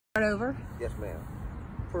Over? Yes, ma'am.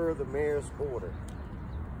 Per the mayor's order,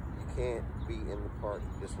 you can't be in the park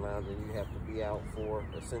just lounging. You have to be out for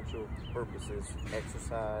essential purposes,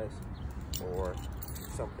 exercise, or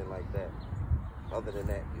something like that. Other than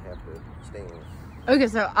that, you have to stay in. Okay,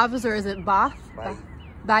 so officer, is it Bath?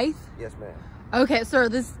 Bath? Yes, ma'am. Okay, sir,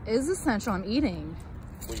 this is essential. I'm eating.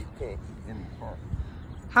 Well, you can't eat in the park.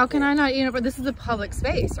 How can I not eat it? But this is a public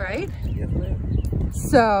space, right? Yes, ma'am.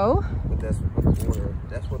 So? But that's what the order.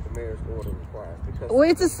 That's what the mayor's order requires. Because well,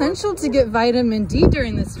 it's essential to get vitamin D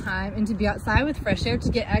during this time and to be outside with fresh air, to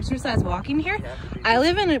get exercise walking here.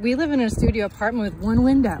 We live in a studio apartment with one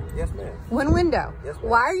window. Yes, ma'am. One window. Yes, ma'am.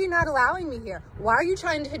 Why are you not allowing me here? Why are you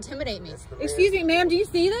trying to intimidate me? Excuse me, ma'am, do you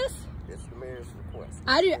see this? It's the mayor's request.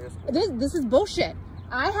 I do. This is bullshit.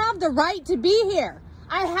 I have the right to be here.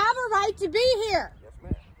 I have a right to be here. Yes,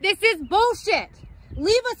 ma'am. This is bullshit.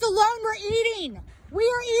 Leave us alone. We're eating. We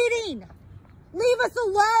are eating. Leave us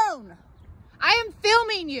alone. I am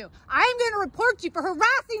filming you. I am going to report you for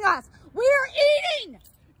harassing us. We are eating.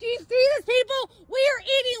 Do you see this, people? We are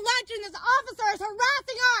eating lunch and this officer is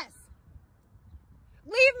harassing us.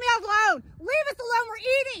 Leave me alone. Leave us alone. We're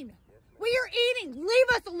eating. We are eating. Leave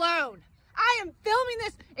us alone. I am filming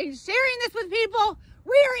this and sharing this with people.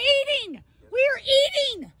 We are eating. We are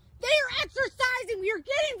eating. They are exercising. We are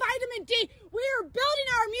getting vitamin D. We are building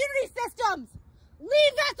our immunity systems.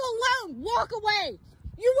 Leave us alone. Walk away.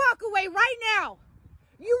 You walk away right now.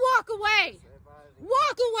 You walk away.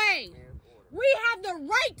 Walk away. We have the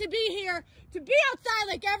right to be here, to be outside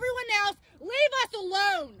like everyone else. Leave us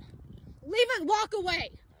alone. Leave us. Walk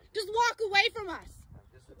away. Just walk away from us.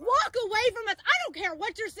 Walk away from us. I don't care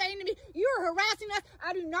what you're saying to me. You are harassing us.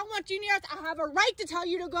 I do not want you near us. I have a right to tell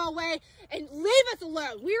you to go away and leave us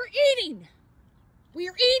alone. We are eating. We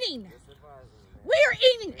are eating. We are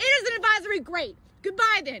eating. It is an advisory. Great.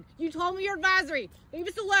 Goodbye then. You told me your advisory. Leave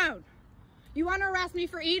us alone. You want to arrest me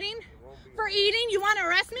for eating? For eating? You want to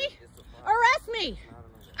arrest me? Arrest me.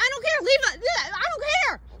 I don't care. Leave us. I don't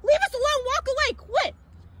care. Leave us alone. Walk away. Quit.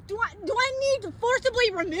 Do I need to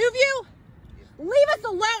forcibly remove you? Leave us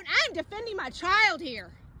alone. I am defending my child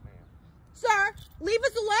here. Sir, leave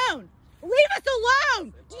us alone. Leave us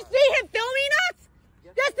alone. Do you see him filming us?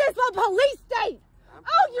 This is a police state.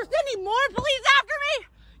 Oh, you're sending more police after me?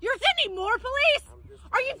 You're sending more police?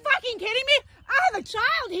 Are you fucking kidding me? I have a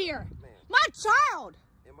child here. My child.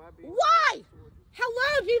 Why?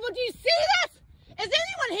 Hello, people. Do you see this? Is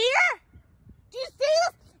anyone here? Do you see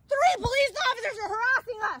this? 3 police officers are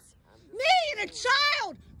harassing us. Me and a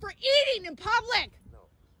child for eating in public.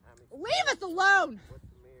 Leave us alone.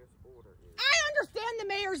 I understand the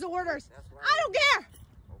mayor's orders. I don't care.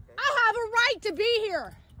 I have a right to be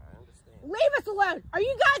here. Leave us alone. Are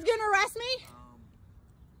you guys going to arrest me?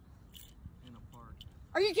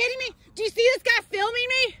 Are you kidding me? Do you see this guy filming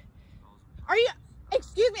me? Are you,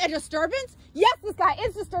 excuse me, a disturbance? Yes, this guy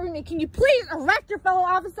is disturbing me. Can you please arrest your fellow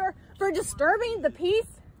officer for disturbing the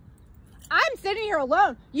peace? I'm sitting here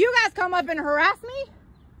alone. You guys come up and harass me?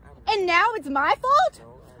 And now it's my fault?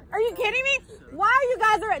 Are you kidding me? Why are you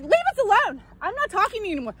guys around? Leave us alone. I'm not talking to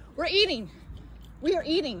you anymore. We're eating. We are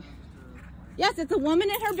eating. Yes, it's a woman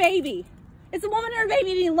and her baby. It's a woman and her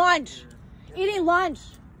baby eating lunch. Eating lunch.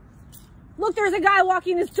 Look, there's a guy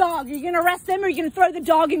walking his dog. Are you going to arrest him or are you going to throw the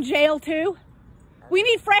dog in jail too? We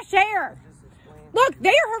need fresh air. Look, they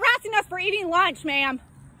are harassing us for eating lunch, ma'am.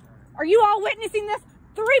 Are you all witnessing this?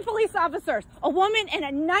 3 police officers, a woman and a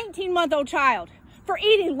 19-month-old child for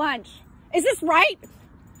eating lunch. Is this right?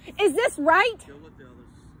 Is this right?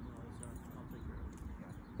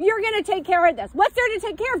 You're going to take care of this. What's there to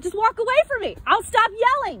take care of? Just walk away from me. I'll stop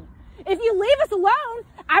yelling. If you leave us alone,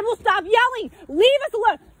 I will stop yelling. Leave us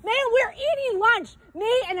alone. Man, we're eating lunch.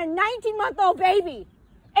 Me and a 19-month-old baby.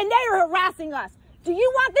 And they are harassing us. Do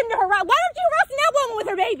you want them to harass? Why aren't you harassing that woman with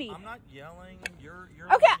her baby? I'm not yelling. You're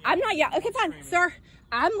okay, I'm not yelling. Okay, fine. Sir,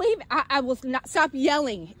 I'm leaving. I will not stop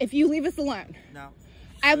yelling if you leave us alone. No.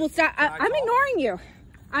 I will stop. I'm ignoring you.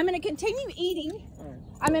 I'm going to continue eating.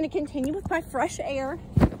 I'm going to continue with my fresh air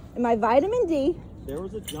and my vitamin D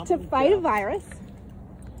to fight a virus.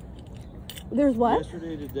 There's what?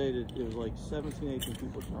 Yesterday to date, it was like 17, 18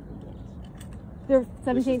 people jumping deaths. There are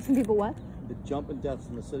 17, 18 people what? The jumping deaths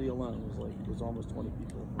in the city alone was almost 20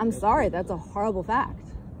 people. I'm sorry, that's a horrible fact.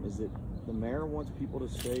 Is it the mayor wants people to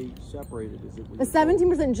stay separated? Is it a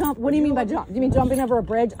 17% jump? What do you mean by jump? Do you mean jumping over a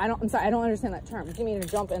bridge? I'm sorry, I don't understand that term. Do you mean to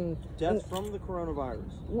jump in? Deaths from the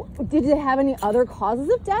coronavirus. Did they have any other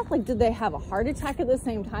causes of death? Like, did they have a heart attack at the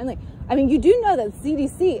same time? Like, I mean, you do know that the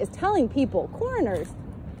CDC is telling people, coroners,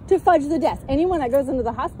 to fudge the deaths. Anyone that goes into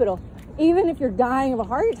the hospital, even if you're dying of a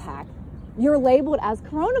heart attack, you're labeled as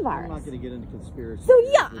coronavirus. I'm not going to get into conspiracy. So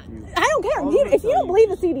yeah, I don't care. If you don't believe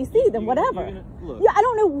the CDC, then whatever. Yeah, I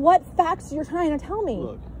don't know what facts you're trying to tell me.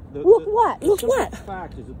 Look what? The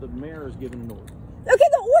fact is that the mayor is giving an order. Okay,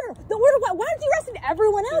 the order. Why aren't you arresting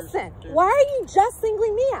everyone else then? Why are you just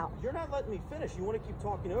singling me out? You're not letting me finish. You want to keep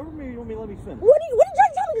talking over me, or you want me to let me finish? What are you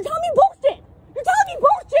trying to tell me? You're telling me bullshit. You're telling me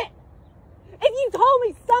bullshit. If you told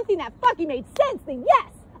me something that fucking made sense, then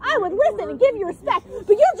yes, I would listen and give you respect.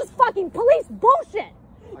 But you're just fucking police bullshit.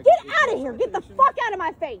 Get out of here. Get the fuck out of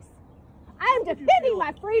my face. I am defending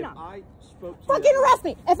my freedom. Fucking arrest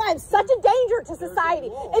me. If I'm such a danger to society,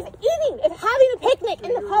 if having a picnic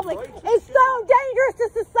in the public is so dangerous to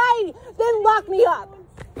society, then lock me up.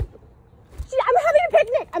 I'm having a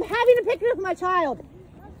picnic. I'm having a picnic with my child.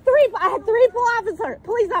 I had three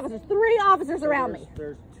police officers, 3 officers around me.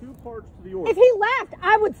 There's 2 parts to the order. If he left,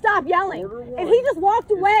 I would stop yelling. If he just walked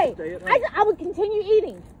away, I would continue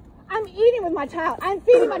eating. I'm eating with my child. I'm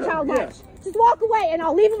feeding my child lunch. Just walk away and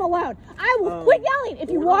I'll leave him alone. I will quit yelling if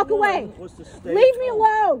you walk away. Leave me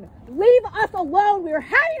alone. Leave us alone. We are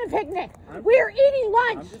having a picnic. We are eating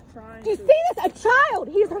lunch. Do you see this? A child.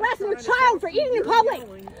 He's harassing a child for eating in public.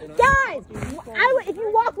 Guys, if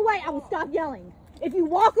you walk away, I will stop yelling. If you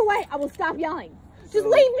walk away, I will stop yelling. Just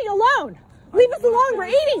leave me alone. Leave us alone. We're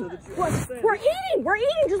eating. We're eating. We're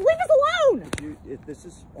eating. Just leave us alone.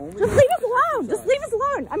 Just leave us alone. Just leave us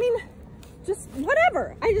alone. I mean, just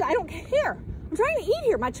whatever. I don't care. I'm trying to eat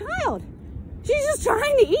here. My child. She's just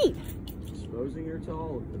trying to eat. Exposing her to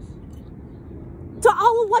all of this. To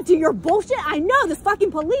all of what? To your bullshit? I know, this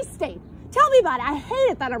fucking police state. Tell me about it. I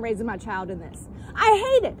hate it that I'm raising my child in this.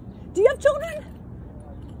 I hate it. Do you have children?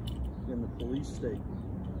 In the police state.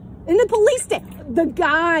 In the police state. The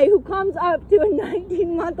guy who comes up to a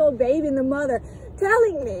 19-month-old baby and the mother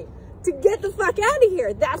telling me to get the fuck out of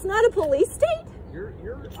here. That's not a police state?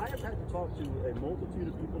 I have had to talk to a multitude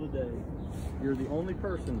of people today. You're the only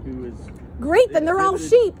person who is... Great, then they're all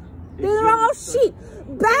sheep. They're all sheep.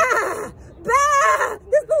 Bah! Bah!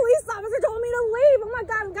 This police officer told me to leave. Oh my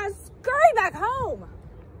God, I've got to scurry back home.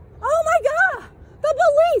 Oh my God! The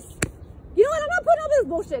police! You know what? I'm not putting up with this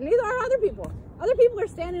bullshit. Neither are other people. Other people are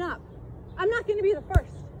standing up. I'm not going to be the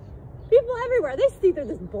first. People everywhere, they see through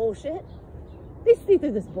this bullshit. They see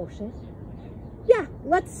through this bullshit. Yeah,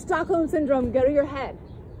 let Stockholm Syndrome go to your head.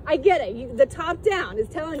 I get it. The top down is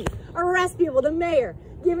telling you, arrest people, the mayor,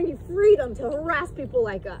 giving you freedom to harass people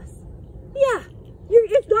like us. Yeah,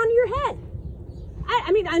 it's gone to your head.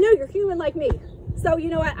 I mean, I know you're human like me. So you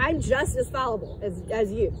know what? I'm just as fallible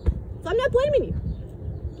as you. So I'm not blaming you.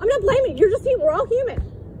 I'm not blaming you. You're just human. We're all human.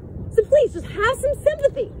 So please, just have some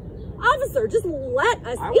sympathy. Officer, just let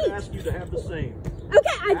us eat. I would ask you to have the same.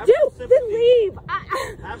 Okay, I do. Then leave.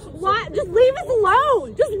 Just leave us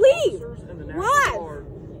alone. Just leave.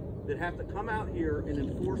 What? That have to come out here and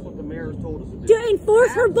enforce what the mayor has told us to do. To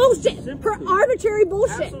enforce her bullshit, her arbitrary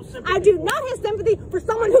bullshit. I do not have sympathy for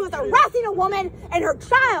someone who is harassing a woman and her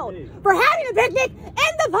child for having a picnic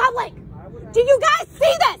in the public. Do you guys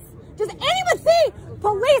see this? Does anyone see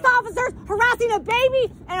police officers harassing a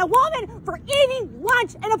baby and a woman for eating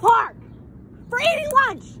lunch in a park? For eating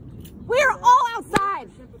lunch. We are all outside.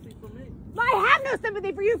 I have no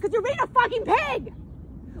sympathy for you because you're being a fucking pig.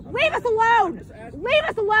 Leave us alone. Leave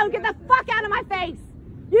us alone. Get the fuck out of my face.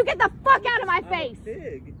 You get the fuck out of my face.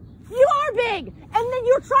 You are big. And then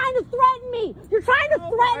you're trying to threaten me. You're trying to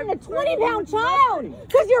threaten a 20-pound child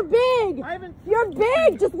because you're big. You're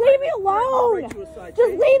big. Just leave me alone.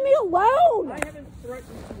 Just leave me alone.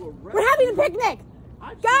 We're having a picnic.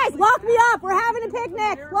 Guys, lock me up. We're having a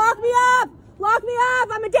picnic. Lock me up. Lock me up.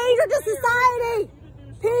 I'm a danger to society.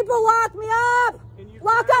 People, lock me up.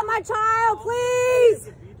 Lock up my child,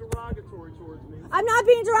 please. I'm not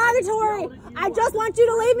being derogatory. I just want you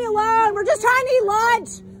to leave me alone. We're just trying to eat lunch.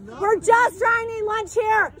 We're just trying to eat lunch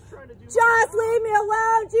here. Just leave me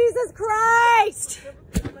alone, Jesus Christ.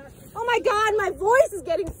 Oh my God, my voice is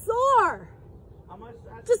getting sore.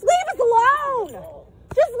 Just leave us alone.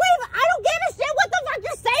 Just leave. I don't give a shit what the fuck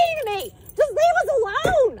you're saying to me. Just leave us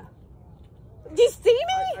alone. Do you see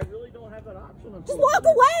me? I really don't have that option. Just walk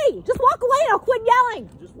away. Just walk away and I'll quit yelling.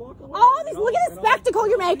 Just walk away. All this, look at this spectacle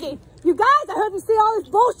you're making. You guys, I hope you see all this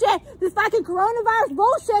bullshit, this fucking coronavirus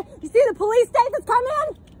bullshit. You see the police state that's come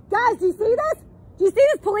in? Guys, do you see this? Do you see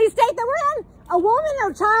this police state that we're in? A woman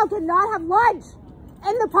and her child cannot have lunch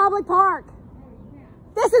in the public park.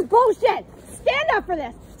 This is bullshit. Stand up for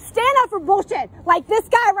this. Stand up for bullshit. Like this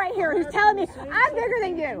guy right here who's telling me, I'm bigger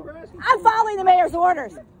than you. I'm following the mayor's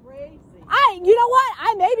orders. You know what?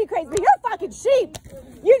 I may be crazy, but you're fucking sheep.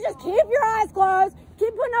 You just keep your eyes closed.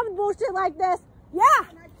 Keep putting up with bullshit like this. Yeah.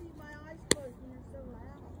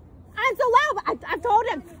 I'm so loud. I've told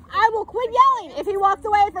him I will quit yelling if he walks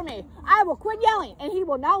away from me. I will quit yelling, and he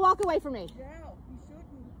will not walk away from me.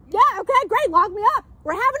 Yeah, okay, great. Lock me up.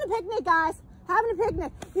 We're having a picnic, guys. Having a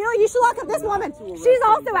picnic. You know, you should lock up this woman. She's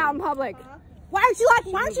also out in public. Why aren't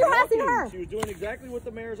you harassing her? She was doing exactly what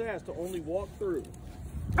the mayor's asked, to only walk through.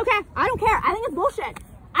 Okay, I don't care. I think it's bullshit.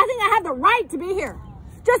 I think I have the right to be here,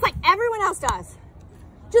 just like everyone else does.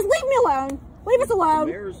 Just leave me alone. Leave us alone.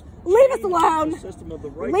 Leave us alone.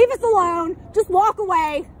 Leave us alone. Just walk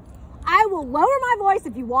away. I will lower my voice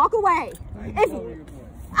if you walk away.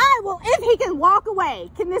 If he can walk away.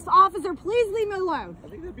 Can this officer please leave me alone? I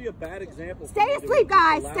think that'd be a bad example. Stay asleep,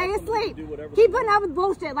 guys. Stay asleep. Keep putting up with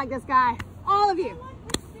bullshit like this guy. All of you.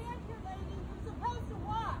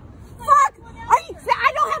 Fuck!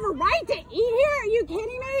 I don't have a right to eat here. Are you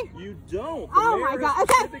kidding me? You don't. Oh my God.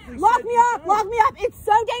 Okay, lock me up. Lock me up. It's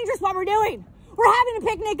so dangerous what we're doing. We're having a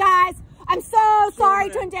picnic, guys. I'm so sorry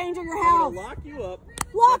to endanger your health. Lock you up.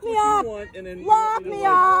 Lock me up. Lock me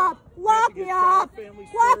up. Lock me up.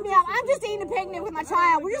 Lock me up. I'm just eating a picnic with my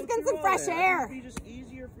child. We're just getting some fresh air. It'd be just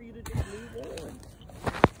easier for you to just move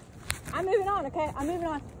on. I'm moving on, okay? I'm moving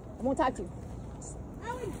on. I won't talk to you.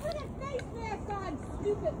 Owen, put a face mask on,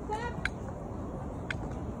 stupid fuck.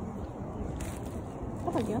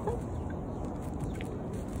 Nothing, nothing?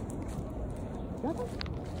 Nothing?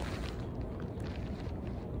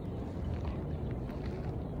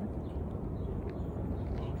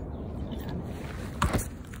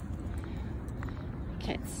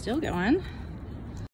 Okay, it's still going.